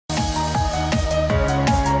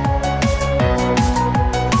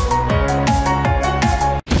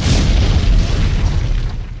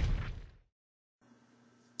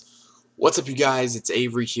What's up, you guys? It's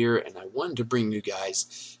Avery here, and I wanted to bring you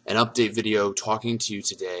guys an update video talking to you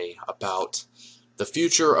today about the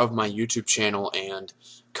future of my YouTube channel and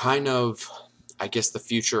kind of, I guess, the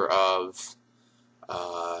future of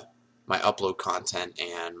my upload content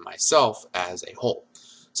and myself as a whole.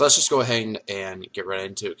 So let's just go ahead and get right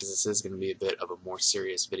into it, because this is going to be a bit of a more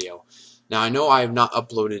serious video. Now, I know I have not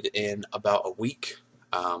uploaded in about a week.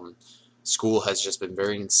 School has just been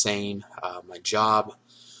very insane. My job,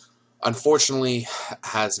 unfortunately,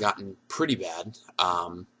 has gotten pretty bad.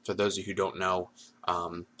 For those of you who don't know,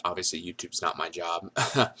 obviously YouTube's not my job,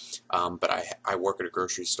 but I work at a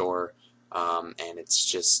grocery store, and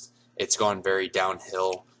it's gone very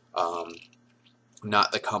downhill.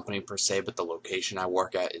 Not the company per se, but the location I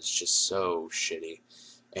work at is just so shitty.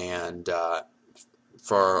 And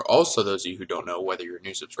for also those of you who don't know, whether you're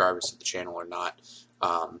new subscribers to the channel or not,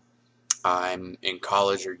 I'm in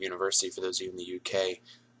college or university for those of you in the UK.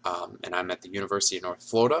 And I'm at the University of North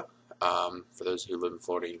Florida. For those who live in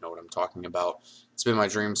Florida, you know what I'm talking about. It's been my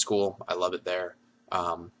dream school. I love it there.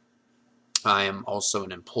 I am also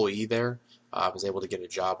an employee there. I was able to get a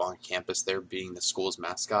job on campus there, being the school's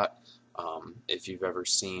mascot. If you've ever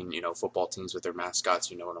seen, football teams with their mascots,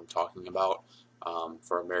 you know what I'm talking about.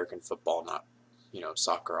 For American football, not,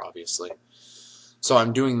 soccer, obviously. So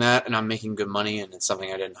I'm doing that, and I'm making good money, and it's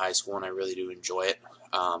something I did in high school, and I really do enjoy it.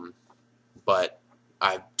 But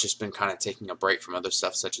I've just been kind of taking a break from other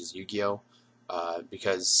stuff such as Yu-Gi-Oh!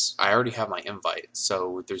 Because I already have my invite,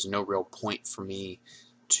 so there's no real point for me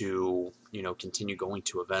to, continue going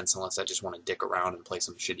to events unless I just want to dick around and play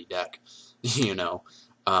some shitty deck,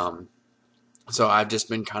 So I've just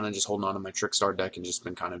been kind of just holding on to my Trickstar deck and just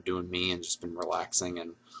been kind of doing me and just been relaxing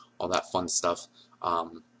and all that fun stuff.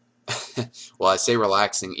 Well, I say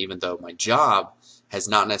relaxing even though my job has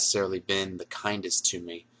not necessarily been the kindest to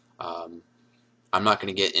me. I'm not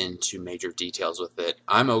going to get into major details with it.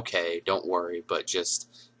 I'm okay, don't worry, but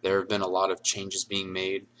just there have been a lot of changes being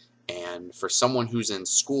made, and for someone who's in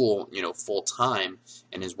school, full-time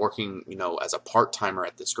and is working, as a part-timer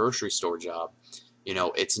at this grocery store job,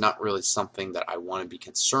 it's not really something that I want to be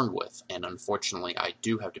concerned with, and unfortunately I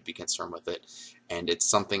do have to be concerned with it, and it's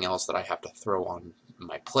something else that I have to throw on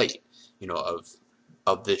my plate,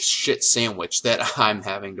 of this shit sandwich that I'm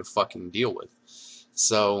having to fucking deal with.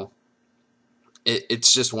 So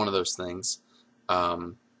it's just one of those things.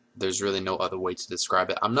 There's really no other way to describe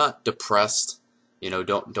it. I'm not depressed.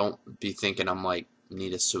 Don't be thinking I'm like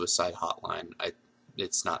need a suicide hotline.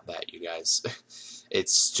 It's not that, you guys.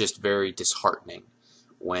 It's just very disheartening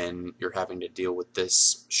when you're having to deal with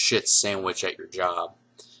this shit sandwich at your job,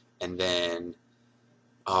 and then,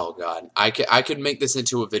 oh god, I could make this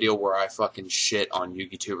into a video where I fucking shit on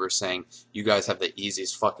YouTubers saying you guys have the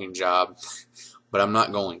easiest fucking job. But I'm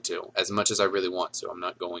not going to. As much as I really want to, I'm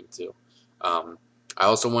not going to. I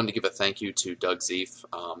also wanted to give a thank you to Doug Zeef.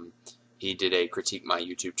 He did a critique my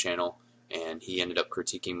YouTube channel, and he ended up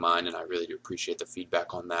critiquing mine, and I really do appreciate the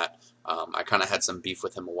feedback on that. I kind of had some beef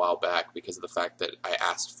with him a while back because of the fact that I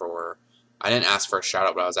didn't ask for a shout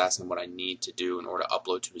out, but I was asking what I need to do in order to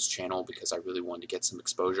upload to his channel because I really wanted to get some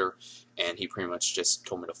exposure, and he pretty much just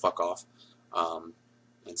told me to fuck off.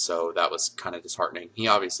 And so that was kind of disheartening. He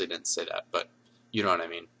obviously didn't say that, but you know what I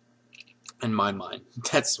mean. In my mind,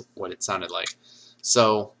 that's what it sounded like.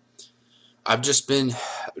 So I've just been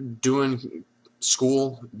doing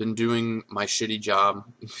school, been doing my shitty job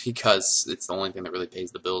because it's the only thing that really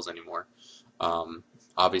pays the bills anymore.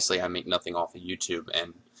 Obviously, I make nothing off of YouTube,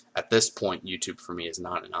 and at this point, YouTube for me is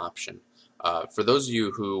not an option. For those of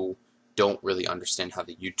you who don't really understand how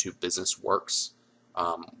the YouTube business works,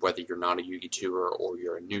 whether you're not a YouTuber or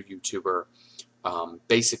you're a new YouTuber,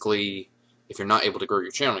 basically, if you're not able to grow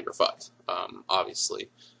your channel, you're fucked, obviously.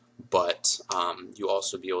 But you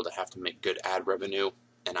also be able to have to make good ad revenue,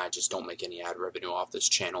 and I just don't make any ad revenue off this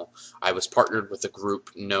channel. I was partnered with a group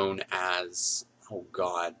known as, oh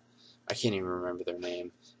god, I can't even remember their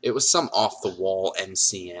name. It was some off-the-wall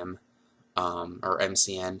MCM, or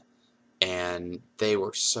MCN, and they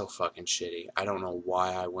were so fucking shitty. I don't know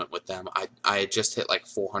why I went with them. I had just hit like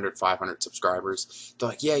 400, 500 subscribers. They're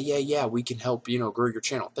like, yeah, we can help, grow your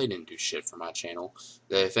channel. They didn't do shit for my channel.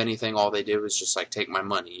 If anything, all they did was just like take my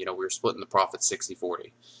money. We were splitting the profit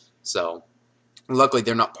 60-40. So, luckily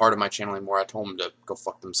they're not part of my channel anymore. I told them to go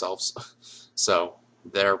fuck themselves. So,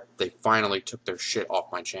 they finally took their shit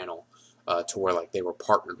off my channel. To where like they were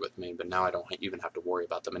partnered with me, but now I don't even have to worry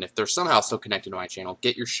about them. And if they're somehow still connected to my channel,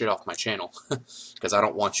 get your shit off my channel, because I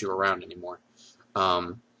don't want you around anymore.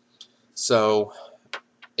 So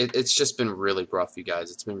it's just been really rough, you guys.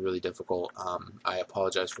 It's been really difficult. I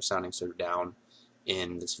apologize for sounding so down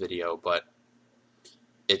in this video, but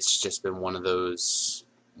it's just been one of those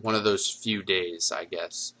few days, I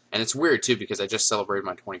guess. And it's weird too because I just celebrated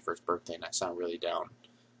my 21st birthday and I sound really down.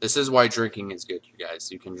 This is why drinking is good, you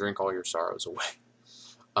guys. You can drink all your sorrows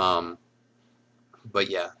away. But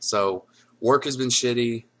yeah, so work has been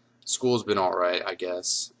shitty. School's been alright, I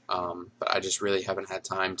guess. But I just really haven't had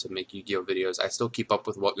time to make Yu-Gi-Oh videos. I still keep up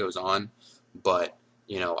with what goes on, but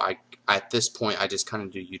you know, at this point I just kind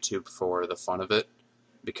of do YouTube for the fun of it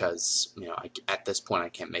because, you know, at this point I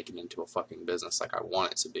can't make it into a fucking business like I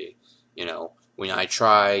want it to be. You know, when I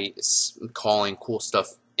try calling Cool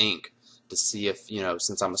Stuff Inc. to see if, you know,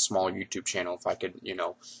 since I'm a small YouTube channel, if I could, you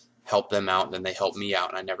know, help them out, and then they help me out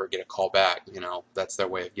and I never get a call back, you know, that's their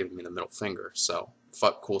way of giving me the middle finger. So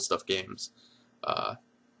fuck Cool Stuff Games.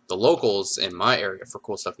 The locals in my area for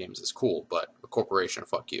Cool Stuff Games is cool, but a corporation,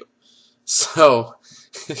 fuck you. So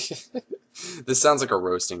this sounds like a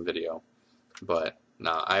roasting video, but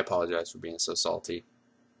nah, I apologize for being so salty.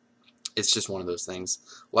 It's just one of those things.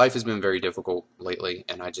 Life has been very difficult lately,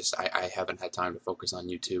 and I haven't had time to focus on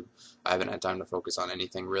YouTube. I haven't had time to focus on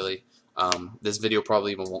anything really. This video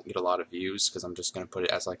probably even won't get a lot of views because I'm just going to put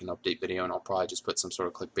it as like an update video, and I'll probably just put some sort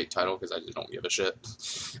of clickbait title because I just don't give a shit.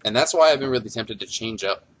 And that's why I've been really tempted to change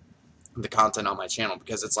up the content on my channel,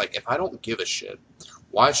 because it's like, if I don't give a shit,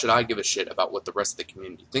 why should I give a shit about what the rest of the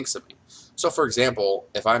community thinks of me? So for example,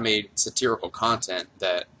 if I made satirical content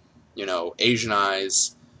that, you know, Asian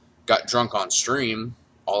Eyes got drunk on stream,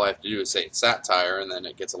 all I have to do is say it's satire and then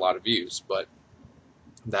it gets a lot of views, but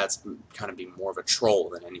that's kind of being more of a troll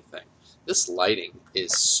than anything. This lighting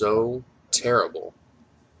is so terrible.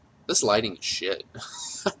 This lighting is shit.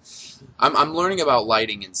 I'm learning about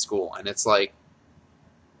lighting in school, and it's like,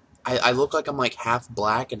 I look like I'm like half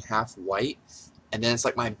black and half white, and then it's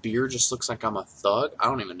like my beard just looks like I'm a thug. I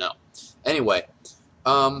don't even know. Anyway,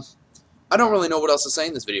 I don't really know what else to say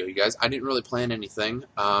in this video, you guys. I didn't really plan anything.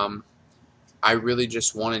 I really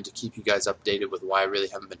just wanted to keep you guys updated with why I really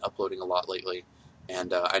haven't been uploading a lot lately.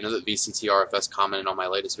 And I know that VCTRFS commented on my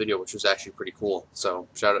latest video, which was actually pretty cool. So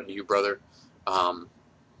shout out to you, brother.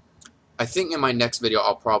 I think in my next video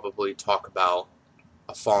I'll probably talk about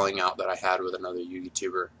a falling out that I had with another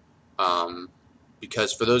YouTuber.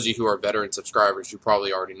 Because for those of you who are veteran subscribers, you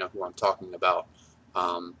probably already know who I'm talking about.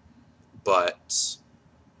 But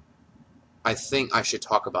I think I should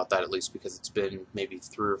talk about that at least because it's been maybe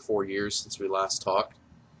 3 or 4 years since we last talked.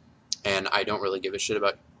 And I don't really give a shit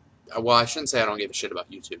about... Well, I shouldn't say I don't give a shit about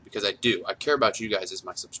YouTube, because I do. I care about you guys as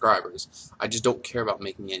my subscribers. I just don't care about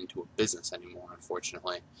making it into a business anymore,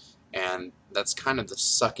 unfortunately. And that's kind of the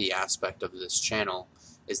sucky aspect of this channel,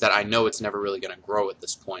 is that I know it's never really going to grow at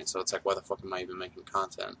this point, so it's like, why the fuck am I even making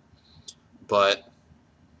content? But,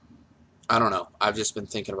 I don't know. I've just been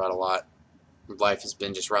thinking about a lot. Life has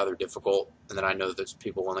been just rather difficult, and then I know that there's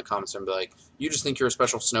people in the comments and be like, you just think you're a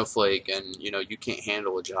special snowflake, and, you know, you can't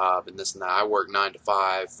handle a job, and this and that. I work 9 to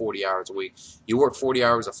 5, 40 hours a week. You work 40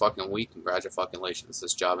 hours a fucking week, congratulations.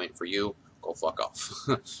 This job ain't for you. Go fuck off.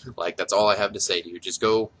 Like, that's all I have to say to you. Just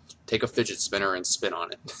go take a fidget spinner and spin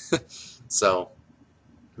on it. So,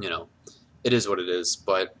 you know, it is what it is.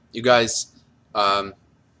 But you guys, I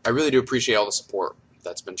really do appreciate all the support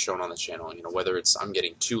that's been shown on the channel. You know, whether it's I'm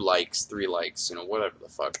getting 2 likes, 3 likes, you know, whatever the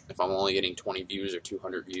fuck. If I'm only getting 20 views or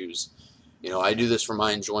 200 views, you know, I do this for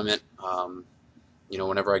my enjoyment. You know,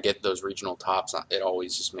 whenever I get those regional tops, it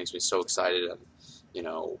always just makes me so excited. And, you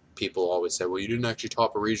know, people always say, well, you didn't actually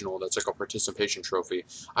top a regional. That's like a participation trophy.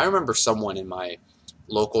 I remember someone in my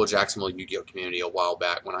local Jacksonville Yu-Gi-Oh community a while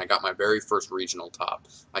back when I got my very first regional top.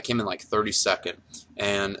 I came in like 32nd,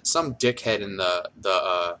 and some dickhead in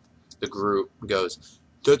the group goes,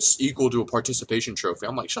 that's equal to a participation trophy.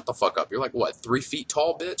 I'm like, shut the fuck up. You're like, what, 3 feet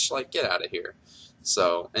tall, bitch? Like, get out of here.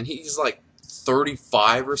 So, and he's like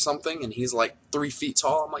 35 or something, and he's like 3 feet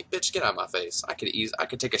tall. I'm like, bitch, get out of my face. I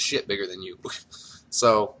could take a shit bigger than you.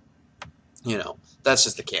 So, you know, that's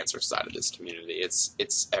just the cancer side of this community.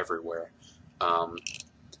 It's everywhere.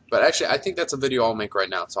 But actually, I think that's a video I'll make right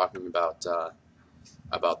now, talking about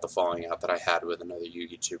the falling out that I had with another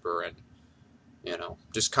YouTuber, and, you know,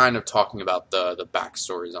 just kind of talking about the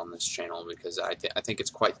backstories on this channel, because I think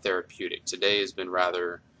it's quite therapeutic. Today has been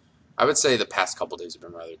rather, I would say the past couple days have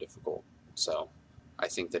been rather difficult, so I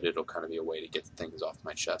think that it'll kind of be a way to get things off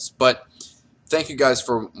my chest. But thank you guys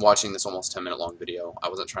for watching this almost 10-minute long video. I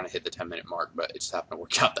wasn't trying to hit the 10-minute mark, but it just happened to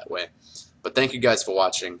work out that way. But thank you guys for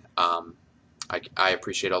watching. I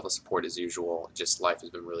appreciate all the support as usual. Just life has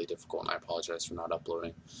been really difficult, and I apologize for not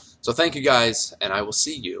uploading. So thank you guys, and I will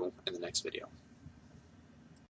see you in the next video.